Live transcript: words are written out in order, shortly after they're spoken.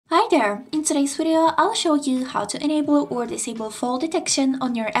there! In today's video, I'll show you how to enable or disable fall detection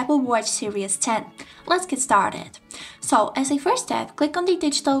on your Apple Watch Series 10. Let's get started. So, as a first step, click on the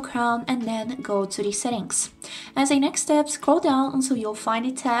digital crown and then go to the settings. As a next step, scroll down until you'll find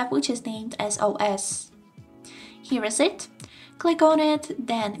a tab which is named SOS. Here is it. Click on it,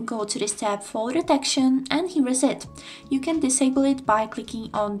 then go to this tab Fall Detection, and here is it. You can disable it by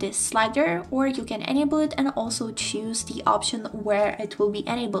clicking on this slider, or you can enable it and also choose the option where it will be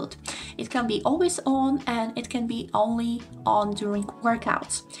enabled. It can be always on and it can be only on during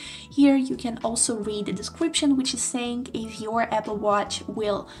workouts. Here you can also read the description which is saying if your Apple Watch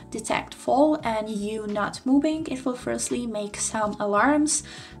will detect fall and you not moving, it will firstly make some alarms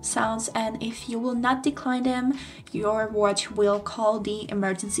sounds, and if you will not decline them, your watch will call the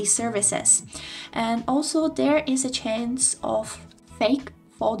emergency services. And also there is a chance of fake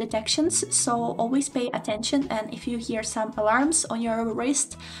fall detections, so always pay attention, and if you hear some alarms on your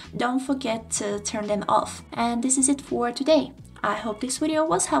wrist, don't forget to turn them off. And this is it for today. I hope this video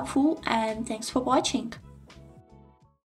was helpful and thanks for watching.